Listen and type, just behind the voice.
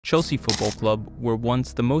Chelsea Football Club were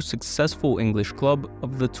once the most successful English club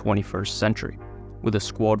of the 21st century, with a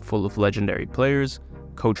squad full of legendary players,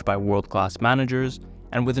 coached by world-class managers,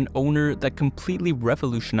 and with an owner that completely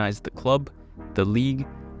revolutionized the club, the league,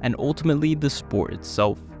 and ultimately the sport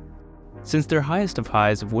itself. Since their highest of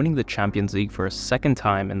highs of winning the Champions League for a second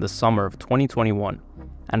time in the summer of 2021,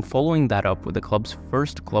 and following that up with the club's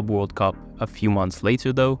first Club World Cup a few months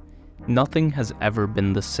later though, nothing has ever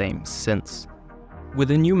been the same since.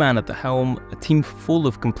 With a new man at the helm, a team full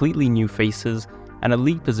of completely new faces, and a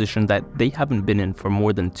league position that they haven't been in for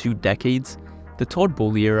more than 2 decades, the Todd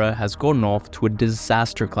Boehly era has gotten off to a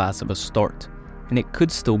disaster class of a start, and it could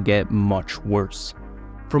still get much worse.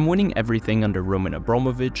 From winning everything under Roman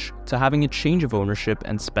Abramovich, to having a change of ownership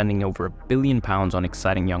and spending over £1 billion on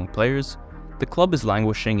exciting young players, the club is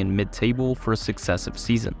languishing in mid-table for a successive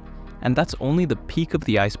season, and that's only the peak of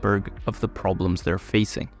the iceberg of the problems they're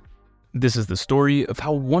facing. This is the story of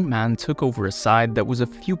how one man took over a side that was a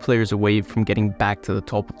few players away from getting back to the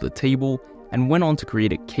top of the table and went on to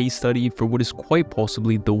create a case study for what is quite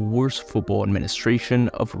possibly the worst football administration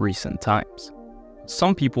of recent times.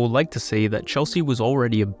 Some people like to say that Chelsea was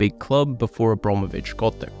already a big club before Abramovich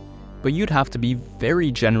got there, but you'd have to be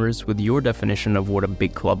very generous with your definition of what a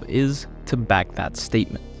big club is to back that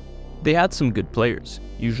statement. They had some good players,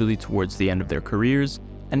 usually towards the end of their careers,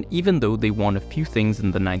 and even though they won a few things in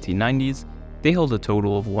the 1990s, they held a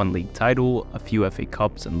total of 1 league title, a few FA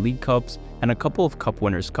Cups and League Cups, and a couple of Cup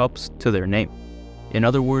Winners' Cups to their name. In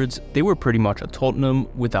other words, they were pretty much a Tottenham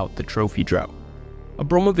without the trophy drought.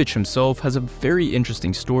 Abramovich himself has a very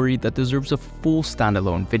interesting story that deserves a full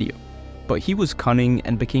standalone video, but he was cunning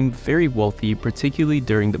and became very wealthy, particularly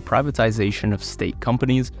during the privatization of state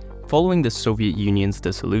companies following the Soviet Union's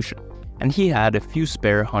dissolution, and he had a few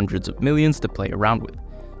spare hundreds of millions to play around with.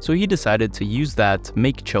 So he decided to use that to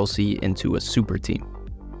make Chelsea into a super team.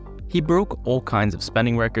 He broke all kinds of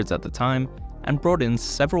spending records at the time and brought in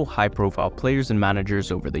several high-profile players and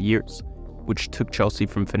managers over the years, which took Chelsea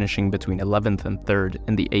from finishing between 11th and 3rd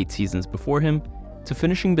in the 8 seasons before him to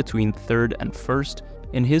finishing between 3rd and 1st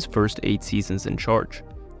in his first 8 seasons in charge,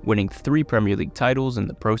 winning 3 Premier League titles in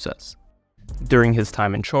the process. During his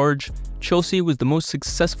time in charge, Chelsea was the most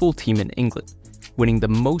successful team in England, winning the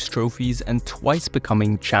most trophies and twice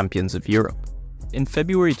becoming champions of Europe. In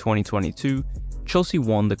February 2022, Chelsea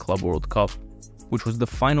won the Club World Cup, which was the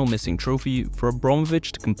final missing trophy for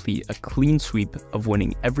Abramovich to complete a clean sweep of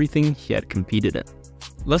winning everything he had competed in.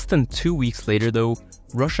 Less than 2 weeks later though,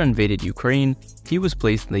 Russia invaded Ukraine, he was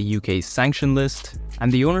placed in the UK's sanction list,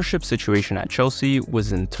 and the ownership situation at Chelsea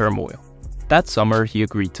was in turmoil. That summer he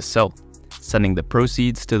agreed to sell, sending the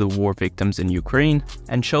proceeds to the war victims in Ukraine,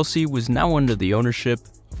 and Chelsea was now under the ownership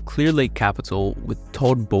of Clearlake Capital with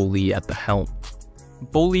Todd Boehly at the helm.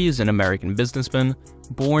 Boehly is an American businessman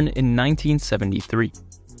born in 1973.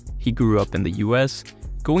 He grew up in the US,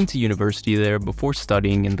 going to university there before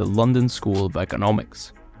studying in the London School of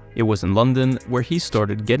Economics. It was in London where he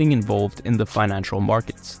started getting involved in the financial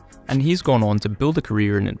markets, and he's gone on to build a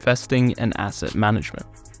career in investing and asset management.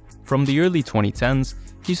 From the early 2010s,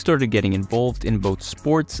 he started getting involved in both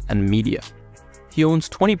sports and media. He owns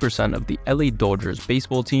 20% of the LA Dodgers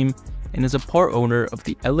baseball team and is a part owner of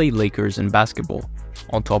the LA Lakers in basketball,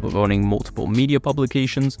 on top of owning multiple media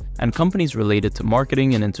publications and companies related to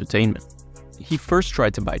marketing and entertainment. He first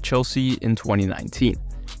tried to buy Chelsea in 2019,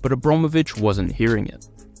 but Abramovich wasn't hearing it.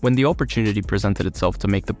 When the opportunity presented itself to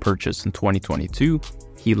make the purchase in 2022,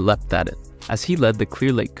 he leapt at it, as he led the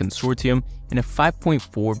Clearlake Consortium in a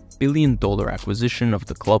 $5.4 billion acquisition of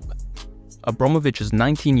the club. Abramovich's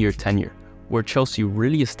 19-year tenure, where Chelsea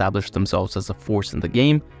really established themselves as a force in the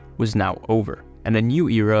game, was now over, and a new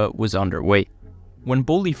era was underway. When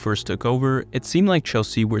Boehly first took over, it seemed like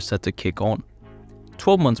Chelsea were set to kick on.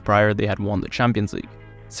 12 months prior, they had won the Champions League.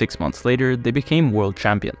 6 months later, they became world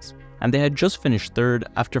champions, and they had just finished 3rd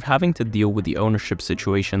after having to deal with the ownership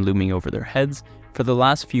situation looming over their heads for the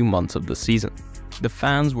last few months of the season. The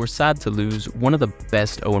fans were sad to lose one of the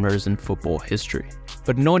best owners in football history,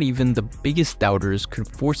 but not even the biggest doubters could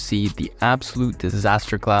foresee the absolute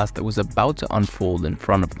disaster class that was about to unfold in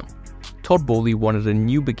front of them. Todd Boehly wanted a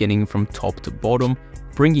new beginning from top to bottom,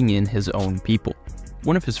 bringing in his own people.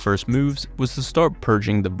 One of his first moves was to start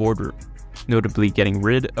purging the boardroom, notably getting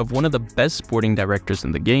rid of one of the best sporting directors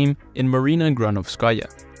in the game in Marina Granovskaya,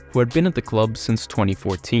 who had been at the club since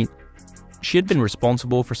 2014. She had been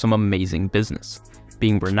responsible for some amazing business,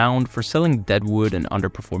 being renowned for selling deadwood and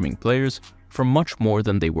underperforming players for much more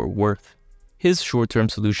than they were worth. His short-term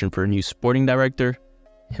solution for a new sporting director?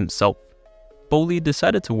 Himself. Boehly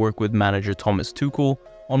decided to work with manager Thomas Tuchel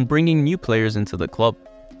on bringing new players into the club,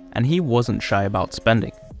 and he wasn't shy about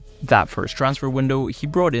spending, That first transfer window, he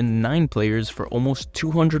brought in 9 players for almost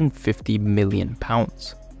 £250 million.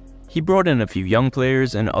 He brought in a few young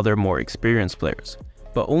players and other more experienced players,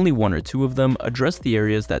 but only 1 or 2 of them addressed the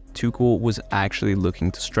areas that Tuchel was actually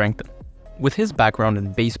looking to strengthen. With his background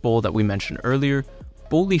in baseball that we mentioned earlier,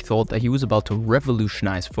 Boehly thought that he was about to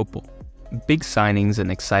revolutionize football. Big signings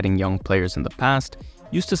and exciting young players in the past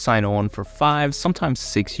used to sign on for 5, sometimes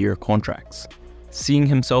 6-year contracts. Seeing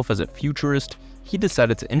himself as a futurist, he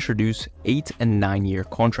decided to introduce 8 and 9-year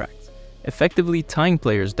contracts, effectively tying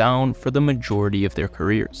players down for the majority of their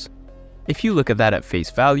careers. If you look at that at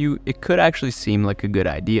face value, it could actually seem like a good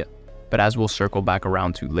idea, but as we'll circle back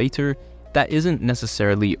around to later, that isn't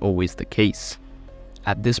necessarily always the case.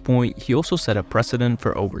 At this point, he also set a precedent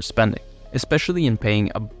for overspending, especially in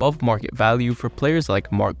paying above market value for players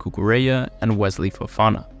like Marc Cucurella and Wesley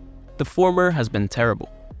Fofana. The former has been terrible,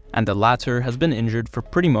 and the latter has been injured for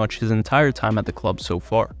pretty much his entire time at the club so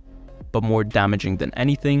far. But more damaging than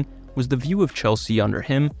anything was the view of Chelsea under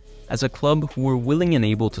him as a club who were willing and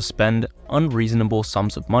able to spend unreasonable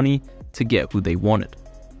sums of money to get who they wanted.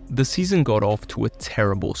 The season got off to a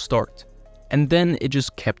terrible start, and then it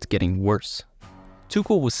just kept getting worse.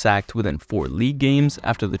 Tuchel was sacked within 4 league games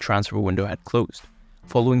after the transfer window had closed,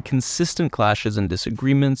 following consistent clashes and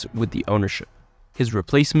disagreements with the ownership. His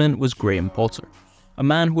replacement was Graham Potter, a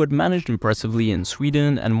man who had managed impressively in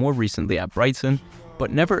Sweden and more recently at Brighton,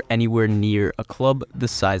 but never anywhere near a club the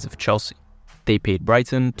size of Chelsea. They paid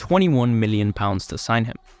Brighton £21 million to sign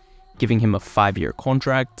him, giving him a 5-year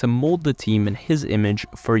contract to mold the team in his image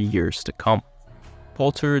for years to come.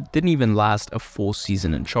 Potter didn't even last a full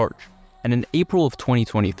season in charge, and in April of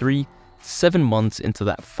 2023, 7 months into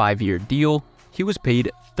that 5-year deal, he was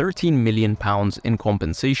paid £13 million in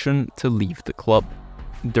compensation to leave the club.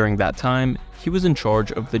 During that time, he was in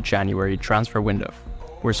charge of the January transfer window,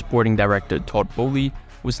 where sporting director Todd Boehly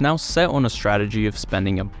was now set on a strategy of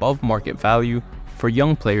spending above market value for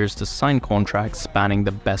young players to sign contracts spanning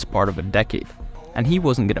the best part of a decade, and he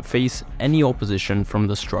wasn't going to face any opposition from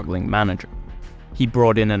the struggling manager. He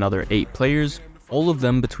brought in another 8 players, all of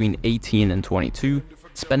them between 18 and 22,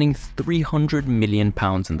 spending £300 million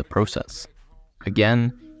in the process.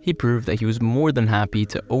 Again, he proved that he was more than happy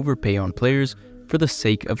to overpay on players for the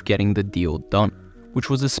sake of getting the deal done, which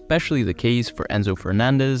was especially the case for Enzo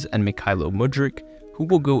Fernandez and Mykhailo Mudryk, who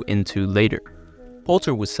we'll go into later.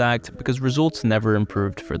 Potter was sacked because results never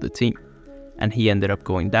improved for the team, and he ended up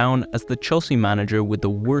going down as the Chelsea manager with the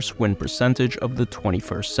worst win percentage of the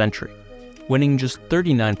 21st century, winning just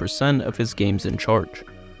 39% of his games in charge.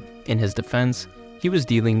 In his defense, he was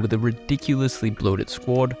dealing with a ridiculously bloated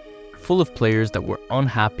squad, full of players that were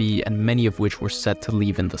unhappy and many of which were set to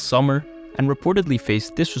leave in the summer, and reportedly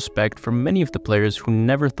faced disrespect from many of the players who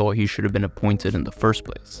never thought he should have been appointed in the first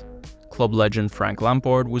place. Club legend Frank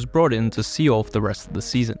Lampard was brought in to see off the rest of the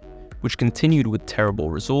season, which continued with terrible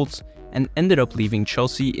results and ended up leaving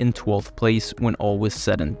Chelsea in 12th place when all was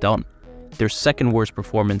said and done, their second worst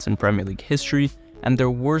performance in Premier League history and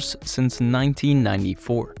their worst since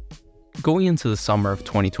 1994. Going into the summer of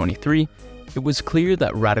 2023, it was clear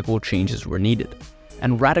that radical changes were needed,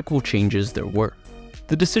 and radical changes there were.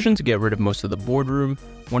 The decision to get rid of most of the boardroom,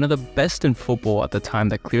 one of the best in football at the time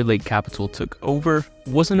that Clearlake Capital took over,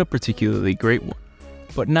 wasn't a particularly great one.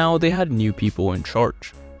 But now they had new people in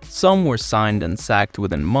charge. Some were signed and sacked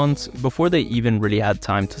within months before they even really had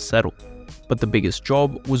time to settle. But the biggest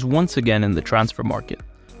job was once again in the transfer market,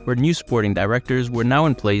 where new sporting directors were now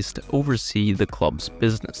in place to oversee the club's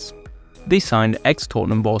business. They signed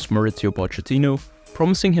ex-Tottenham boss Mauricio Pochettino,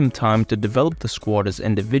 promising him time to develop the squad as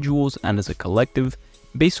individuals and as a collective,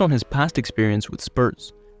 based on his past experience with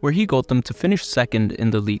Spurs, where he got them to finish second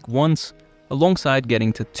in the league once, alongside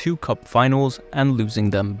getting to 2 cup finals and losing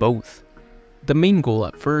them both. The main goal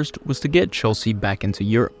at first was to get Chelsea back into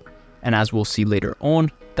Europe, and as we'll see later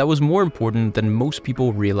on, that was more important than most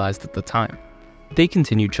people realized at the time. They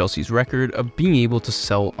continued Chelsea's record of being able to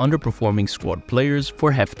sell underperforming squad players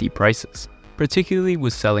for hefty prices, particularly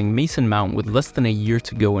with selling Mason Mount with less than a year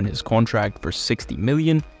to go in his contract for $60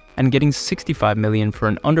 million, and getting $65 million for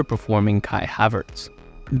an underperforming Kai Havertz.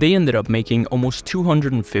 They ended up making almost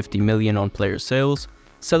 $250 million on player sales,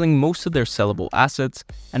 selling most of their sellable assets,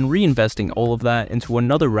 and reinvesting all of that into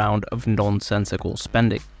another round of nonsensical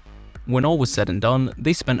spending. When all was said and done,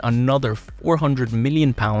 they spent another £400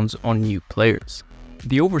 million on new players.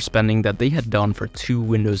 The overspending that they had done for 2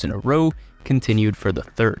 windows in a row continued for the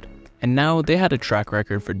third, and now they had a track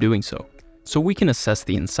record for doing so we can assess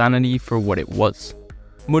the insanity for what it was.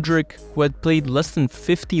 Mudryk, who had played less than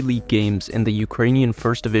 50 league games in the Ukrainian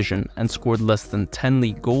First Division and scored less than 10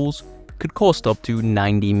 league goals, could cost up to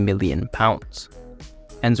 £90 million.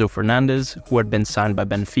 Enzo Fernandez, who had been signed by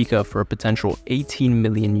Benfica for a potential 18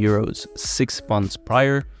 million euros 6 months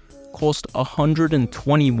prior, cost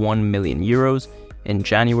 121 million euros in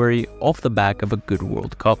January off the back of a good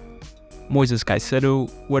World Cup. Moises Caicedo,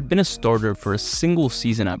 who had been a starter for a single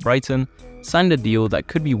season at Brighton, signed a deal that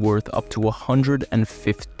could be worth up to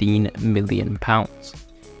 £115 million.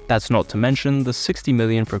 That's not to mention the 60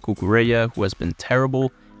 million for Cucurella, who has been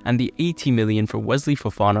terrible, and the 80 million for Wesley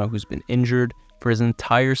Fofana, who's been injured for his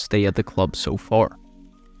entire stay at the club so far.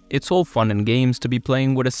 It's all fun and games to be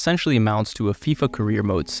playing what essentially amounts to a FIFA career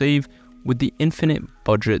mode save with the infinite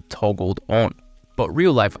budget toggled on. But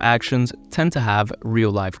real-life actions tend to have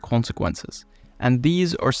real-life consequences, and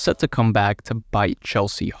these are set to come back to bite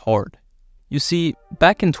Chelsea hard. You see,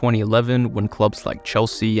 back in 2011, when clubs like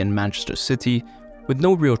Chelsea and Manchester City, with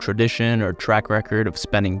no real tradition or track record of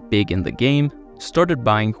spending big in the game, started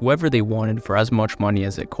buying whoever they wanted for as much money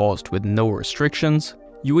as it cost with no restrictions,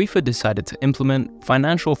 UEFA decided to implement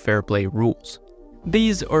financial fair play rules.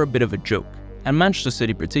 These are a bit of a joke, and Manchester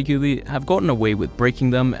City particularly have gotten away with breaking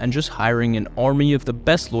them and just hiring an army of the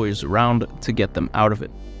best lawyers around to get them out of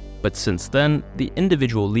it. But since then, the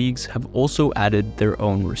individual leagues have also added their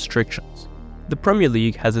own restrictions. The Premier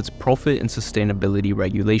League has its profit and sustainability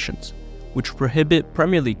regulations, which prohibit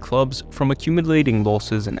Premier League clubs from accumulating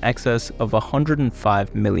losses in excess of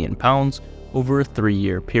 £105 million over a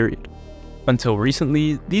 3-year period. Until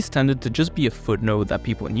recently, these tended to just be a footnote that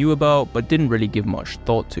people knew about but didn't really give much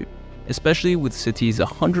thought to, especially with City's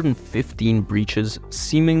 115 breaches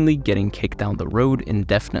seemingly getting kicked down the road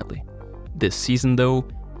indefinitely. This season though,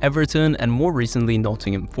 Everton and more recently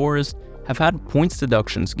Nottingham Forest have had points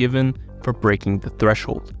deductions given for breaking the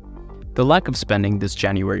threshold. The lack of spending this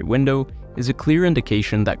January window is a clear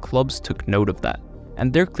indication that clubs took note of that,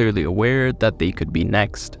 and they're clearly aware that they could be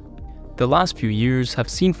next. The last few years have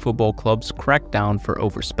seen football clubs crack down for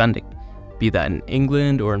overspending, be that in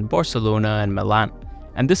England or in Barcelona and Milan,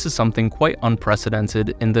 and this is something quite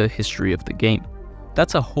unprecedented in the history of the game.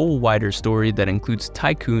 That's a whole wider story that includes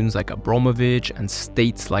tycoons like Abramovich and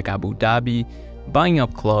states like Abu Dhabi buying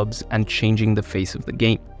up clubs and changing the face of the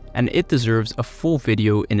game, and it deserves a full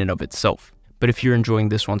video in and of itself. But if you're enjoying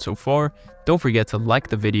this one so far, don't forget to like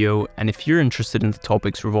the video, and if you're interested in the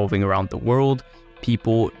topics revolving around the world,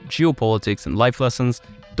 people, geopolitics, and life lessons,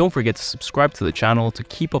 don't forget to subscribe to the channel to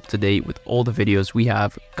keep up to date with all the videos we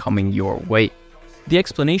have coming your way. The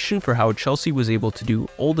explanation for how Chelsea was able to do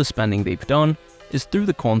all the spending they've done is through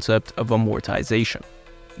the concept of amortization.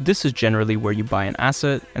 This is generally where you buy an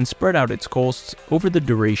asset and spread out its costs over the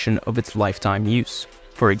duration of its lifetime use.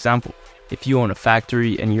 For example, if you own a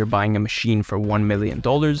factory and you're buying a machine for $1 million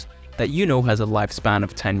that you know has a lifespan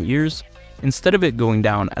of 10 years, instead of it going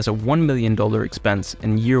down as a $1 million expense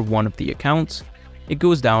in year 1 of the accounts, it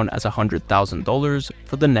goes down as $100,000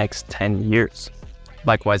 for the next 10 years.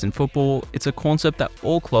 Likewise in football, it's a concept that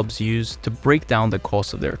all clubs use to break down the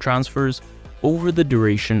cost of their transfers over the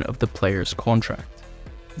duration of the player's contract.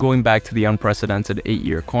 Going back to the unprecedented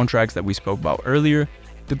 8-year contracts that we spoke about earlier,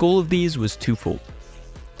 the goal of these was twofold: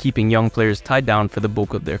 keeping young players tied down for the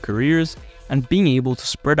bulk of their careers and being able to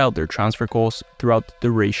spread out their transfer costs throughout the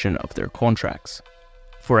duration of their contracts.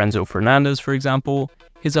 For Enzo Fernandez, for example,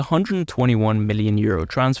 his €121 million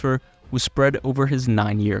transfer was spread over his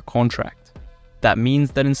 9-year contract. That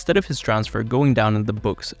means that instead of his transfer going down in the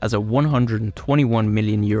books as a €121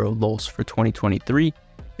 million loss for 2023,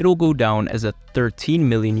 it'll go down as a €13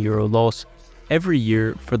 million loss every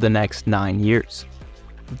year for the next 9 years.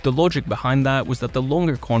 The logic behind that was that the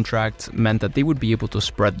longer contracts meant that they would be able to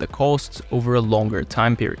spread the costs over a longer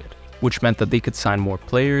time period, which meant that they could sign more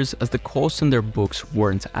players as the costs in their books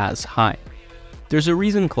weren't as high. There's a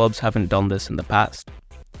reason clubs haven't done this in the past.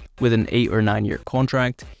 With an 8 or 9 year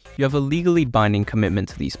contract, you have a legally binding commitment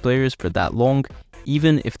to these players for that long,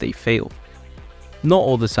 even if they fail. Not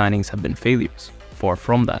all the signings have been failures, far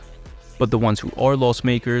from that, but the ones who are loss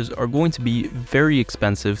makers are going to be very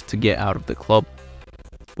expensive to get out of the club.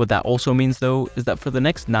 What that also means though is that for the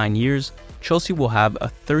next 9 years, Chelsea will have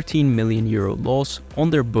a €13 million loss on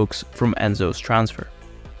their books from Enzo's transfer.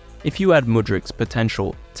 If you add Mudrik's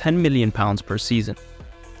potential £10 million per season,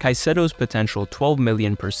 Caicedo's potential £12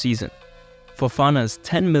 million per season, Fofana's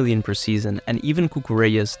 $10 million per season, and even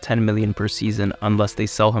Cucurella's $10 million per season unless they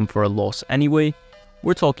sell him for a loss anyway,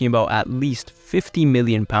 we're talking about at least £50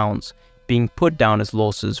 million being put down as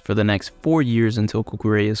losses for the next 4 years until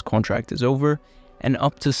Cucurella's contract is over, and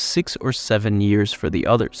up to 6 or 7 years for the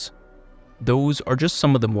others. Those are just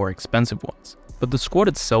some of the more expensive ones, but the squad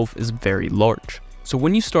itself is very large. So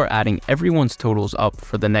when you start adding everyone's totals up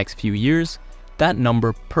for the next few years, that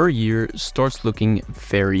number per year starts looking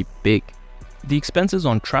very big. the expenses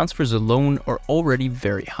on transfers alone are already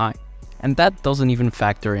very high, and that doesn't even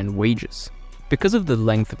factor in wages. Because of the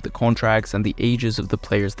length of the contracts and the ages of the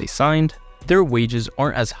players they signed, their wages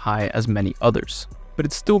aren't as high as many others, but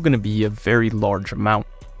it's still going to be a very large amount.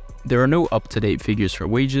 There are no up-to-date figures for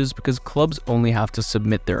wages because clubs only have to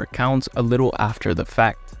submit their accounts a little after the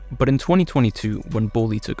fact. But in 2022, when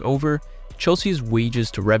Boehly took over, Chelsea's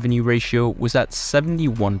wages to revenue ratio was at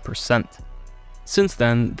 71%. Since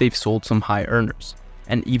then, they've sold some high earners,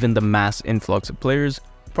 and even the mass influx of players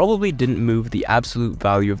probably didn't move the absolute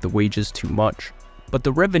value of the wages too much, but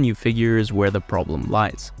the revenue figure is where the problem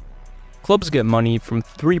lies. Clubs get money from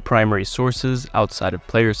three primary sources outside of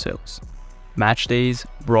player sales: match days,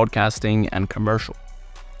 broadcasting, and commercial.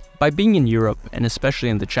 By being in Europe, and especially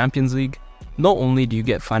in the Champions League, not only do you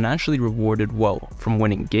get financially rewarded well from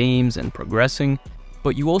winning games and progressing,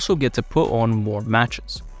 but you also get to put on more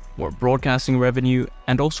matches, more broadcasting revenue,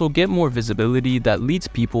 and also get more visibility that leads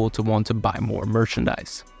people to want to buy more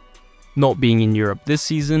merchandise. Not being in Europe this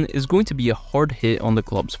season is going to be a hard hit on the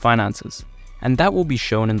club's finances, and that will be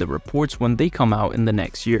shown in the reports when they come out in the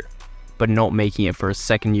next year. But not making it for a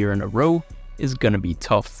second year in a row is gonna be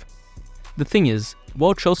tough. The thing is,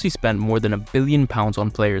 while Chelsea spent more than £1 billion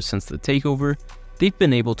on players since the takeover, they've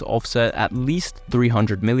been able to offset at least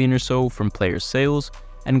 300 million or so from player sales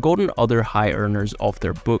and gotten other high earners off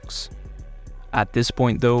their books. At this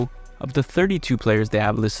point though, of the 32 players they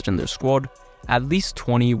have listed in their squad, at least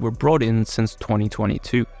 20 were brought in since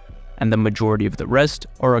 2022, and the majority of the rest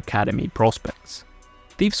are academy prospects.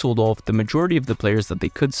 They've sold off the majority of the players that they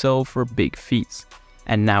could sell for big fees,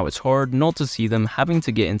 and now it's hard not to see them having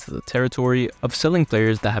to get into the territory of selling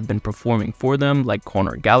players that have been performing for them like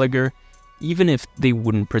Conor Gallagher, even if they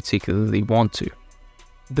wouldn't particularly want to.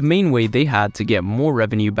 The main way they had to get more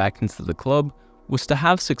revenue back into the club was to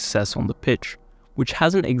have success on the pitch, which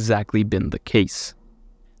hasn't exactly been the case.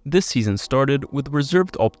 This season started with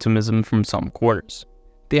reserved optimism from some quarters.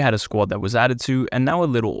 They had a squad that was added to and now a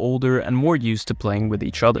little older and more used to playing with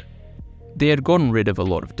each other. They had gotten rid of a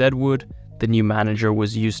lot of deadwood, the new manager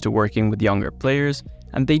was used to working with younger players,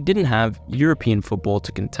 and they didn't have European football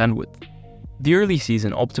to contend with. The early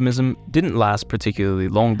season optimism didn't last particularly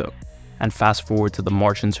long though, and fast forward to the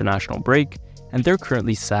March international break, and they're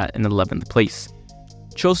currently sat in 11th place.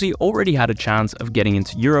 Chelsea already had a chance of getting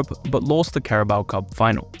into Europe but lost the Carabao Cup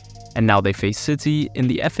final, and now they face City in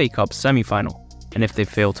the FA Cup semi-final, and if they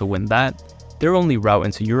fail to win that, their only route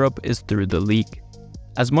into Europe is through the league.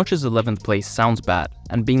 As much as 11th place sounds bad,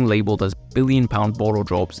 and being labelled as £1 billion bottle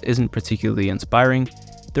drops isn't particularly inspiring,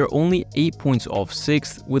 they're only 8 points off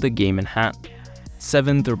 6th with a game in hand.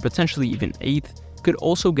 7th or potentially even 8th could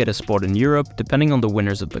also get a spot in Europe depending on the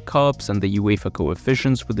winners of the Cups and the UEFA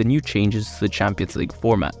coefficients with the new changes to the Champions League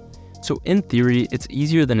format. So in theory, it's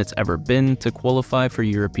easier than it's ever been to qualify for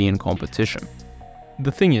European competition.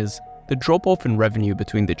 The thing is, the drop-off in revenue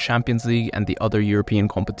between the Champions League and the other European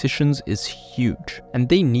competitions is huge, and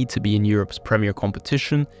they need to be in Europe's premier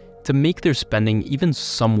competition to make their spending even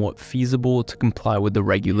somewhat feasible to comply with the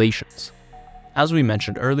regulations. As we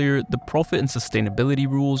mentioned earlier, the profit and sustainability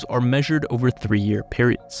rules are measured over 3-year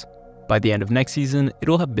periods. By the end of next season,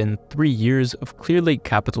 it'll have been 3 years of Clearlake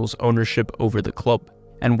Capital's ownership over the club,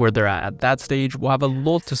 and where they're at that stage will have a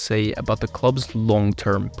lot to say about the club's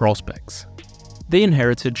long-term prospects. They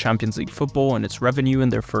inherited Champions League football and its revenue in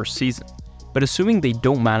their first season, but assuming they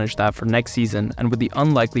don't manage that for next season and with the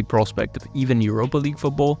unlikely prospect of even Europa League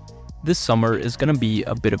football, this summer is going to be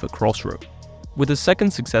a bit of a crossroad. With a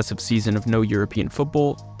second successive season of no European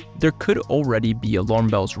football, there could already be alarm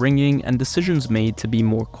bells ringing and decisions made to be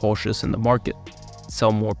more cautious in the market,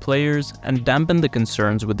 sell more players, and dampen the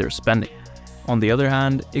concerns with their spending. On the other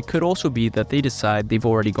hand, it could also be that they decide they've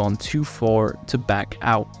already gone too far to back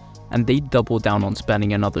out, and they double down on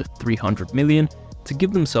spending another 300 million to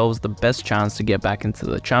give themselves the best chance to get back into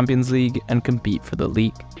the Champions League and compete for the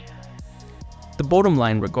league. The bottom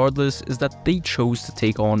line regardless is that they chose to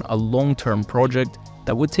take on a long-term project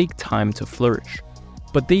that would take time to flourish.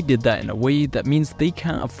 But they did that in a way that means they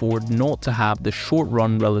can't afford not to have the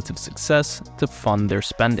short-run relative success to fund their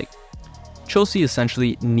spending. Chelsea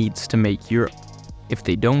essentially needs to make Europe. If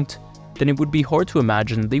they don't, then it would be hard to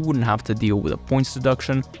imagine they wouldn't have to deal with a points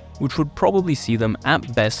deduction, which would probably see them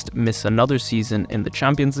at best miss another season in the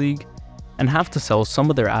Champions League and have to sell some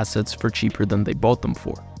of their assets for cheaper than they bought them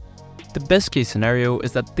for. The best case scenario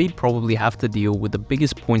is that they'd probably have to deal with the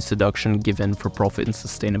biggest points deduction given for profit and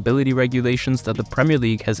sustainability regulations that the Premier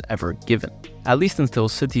League has ever given, at least until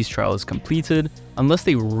City's trial is completed, unless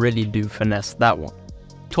they really do finesse that one.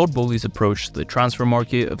 Todd Boehly's approach to the transfer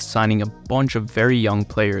market of signing a bunch of very young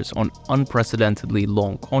players on unprecedentedly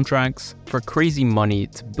long contracts for crazy money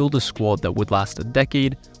to build a squad that would last a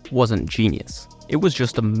decade wasn't genius. It was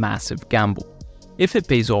just a massive gamble. If it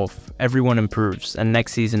pays off, everyone improves, and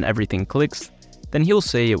next season everything clicks, then he'll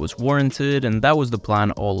say it was warranted and that was the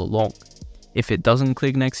plan all along. If it doesn't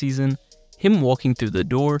click next season, him walking through the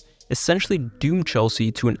door essentially doomed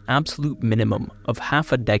Chelsea to an absolute minimum of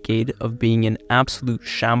half a decade of being in absolute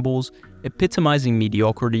shambles, epitomizing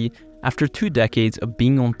mediocrity after 2 decades of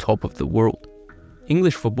being on top of the world.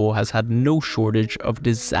 English football has had no shortage of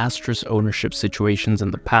disastrous ownership situations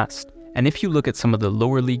in the past, and if you look at some of the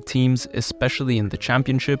lower league teams, especially in the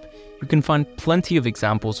Championship, you can find plenty of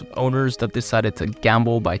examples of owners that decided to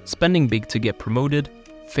gamble by spending big to get promoted,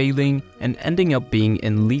 failing, and ending up being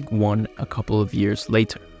in League One a couple of years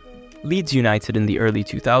later. Leeds United in the early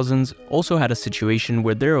 2000s also had a situation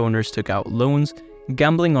where their owners took out loans,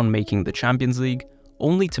 gambling on making the Champions League,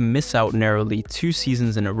 only to miss out narrowly 2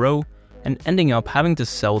 seasons in a row and ending up having to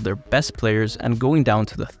sell their best players and going down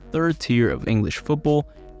to the 3rd tier of English football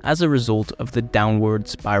as a result of the downward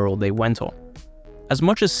spiral they went on. As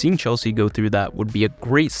much as seeing Chelsea go through that would be a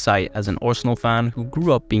great sight as an Arsenal fan who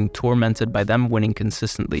grew up being tormented by them winning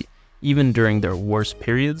consistently, even during their worst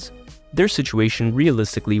periods, their situation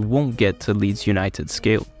realistically won't get to Leeds United's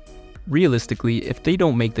scale. Realistically, if they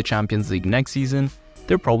don't make the Champions League next season,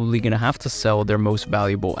 they're probably going to have to sell their most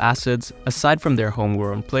valuable assets, aside from their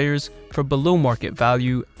homegrown players, for below market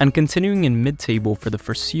value and continuing in mid-table for the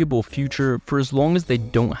foreseeable future for as long as they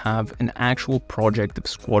don't have an actual project of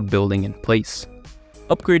squad building in place.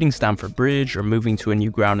 Upgrading Stamford Bridge or moving to a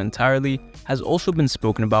new ground entirely has also been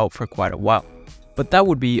spoken about for quite a while, but that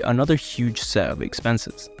would be another huge set of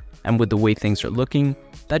expenses. And with the way things are looking,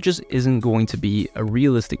 that just isn't going to be a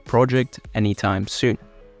realistic project anytime soon.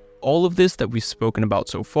 All of this that we've spoken about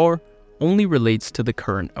so far only relates to the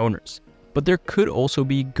current owners, but there could also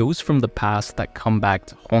be ghosts from the past that come back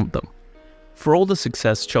to haunt them. For all the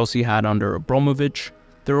success Chelsea had under Abramovich,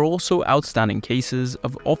 there are also outstanding cases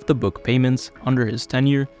of off-the-book payments under his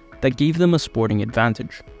tenure that gave them a sporting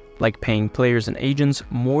advantage, like paying players and agents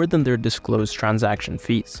more than their disclosed transaction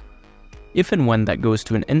fees. If and when that goes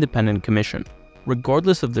to an independent commission,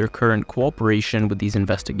 regardless of their current cooperation with these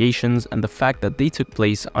investigations and the fact that they took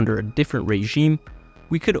place under a different regime,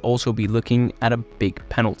 we could also be looking at a big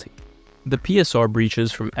penalty. The PSR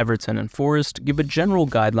breaches from Everton and Forest give a general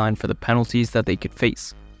guideline for the penalties that they could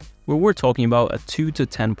face, where we're talking about a 2 to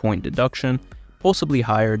 10 point deduction, possibly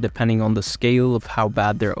higher depending on the scale of how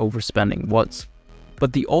bad their overspending was.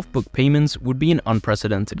 But the off-book payments would be an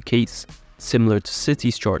unprecedented case, similar to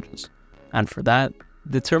City's charges. And for that,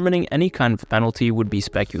 determining any kind of penalty would be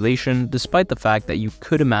speculation, despite the fact that you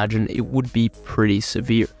could imagine it would be pretty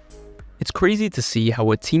severe. It's crazy to see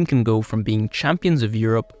how a team can go from being champions of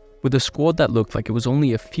Europe with a squad that looked like it was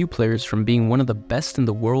only a few players from being one of the best in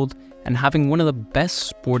the world and having one of the best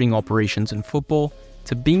sporting operations in football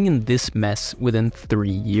to being in this mess within 3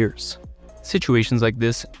 years. Situations like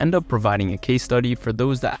this end up providing a case study for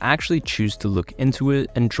those that actually choose to look into it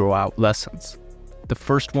and draw out lessons. The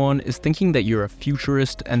first one is thinking that you're a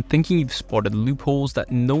futurist and thinking you've spotted loopholes that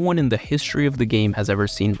no one in the history of the game has ever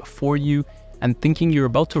seen before you, and thinking you're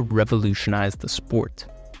about to revolutionize the sport.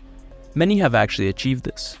 Many have actually achieved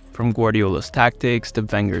this, from Guardiola's tactics to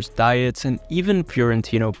Wenger's diets and even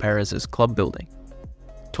Florentino Perez's club building.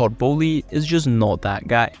 Todd Boehly is just not that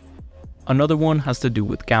guy. Another one has to do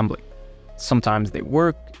with gambling. Sometimes they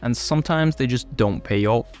work, and sometimes they just don't pay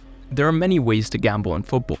off. There are many ways to gamble in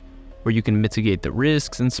football, where you can mitigate the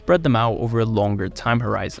risks and spread them out over a longer time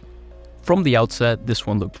horizon. From the outset, this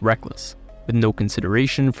one looked reckless, with no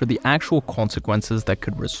consideration for the actual consequences that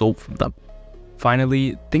could result from them.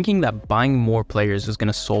 Finally, thinking that buying more players is going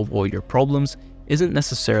to solve all your problems isn't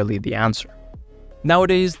necessarily the answer.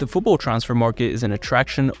 Nowadays, the football transfer market is an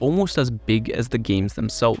attraction almost as big as the games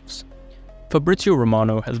themselves. Fabrizio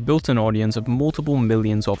Romano has built an audience of multiple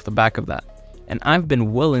millions off the back of that, and I've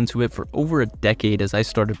been well into it for over a decade as I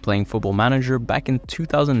started playing Football Manager back in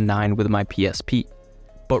 2009 with my PSP.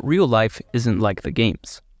 But real life isn't like the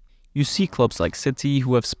games. You see clubs like City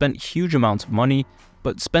who have spent huge amounts of money,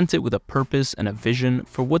 but spent it with a purpose and a vision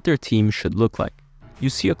for what their team should look like. You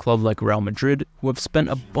see a club like Real Madrid who have spent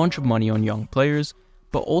a bunch of money on young players,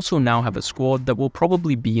 but also now have a squad that will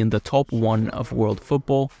probably be in the top 1 of world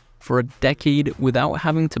football for a decade without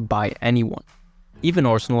having to buy anyone. Even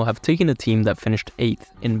Arsenal have taken a team that finished 8th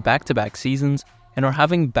in back-to-back seasons and are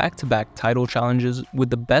having back-to-back title challenges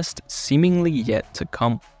with the best seemingly yet to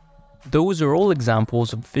come. Those are all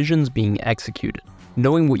examples of visions being executed,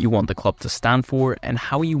 knowing what you want the club to stand for and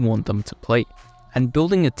how you want them to play. and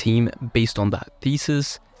building a team based on that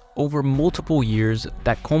thesis over multiple years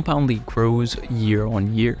that compoundly grows year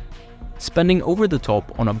on year. Spending over the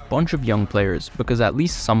top on a bunch of young players because at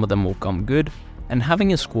least some of them will come good, and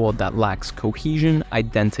having a squad that lacks cohesion,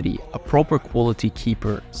 identity, a proper quality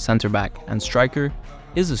keeper, center back, and striker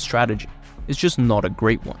is a strategy. It's just not a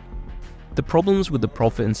great one. The problems with the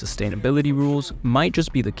profit and sustainability rules might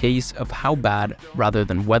just be the case of how bad rather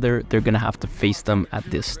than whether they're going to have to face them at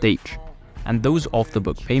this stage. And those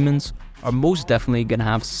off-the-book payments are most definitely going to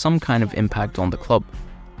have some kind of impact on the club,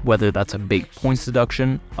 whether that's a big points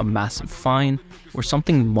deduction, a massive fine, or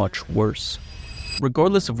something much worse.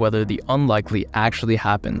 Regardless of whether the unlikely actually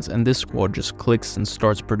happens and this squad just clicks and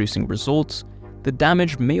starts producing results, the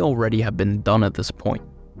damage may already have been done at this point.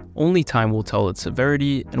 Only time will tell its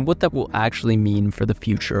severity and what that will actually mean for the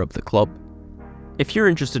future of the club. If you're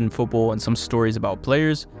interested in football and some stories about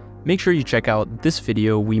players, make sure you check out this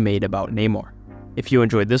video we made about Neymar. If you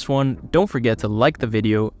enjoyed this one, don't forget to like the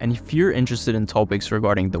video, and if you're interested in topics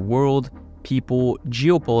regarding the world, people,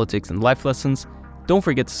 geopolitics, and life lessons, don't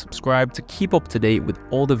forget to subscribe to keep up to date with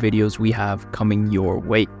all the videos we have coming your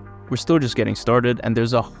way. We're still just getting started and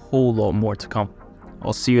there's a whole lot more to come.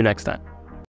 I'll see you next time.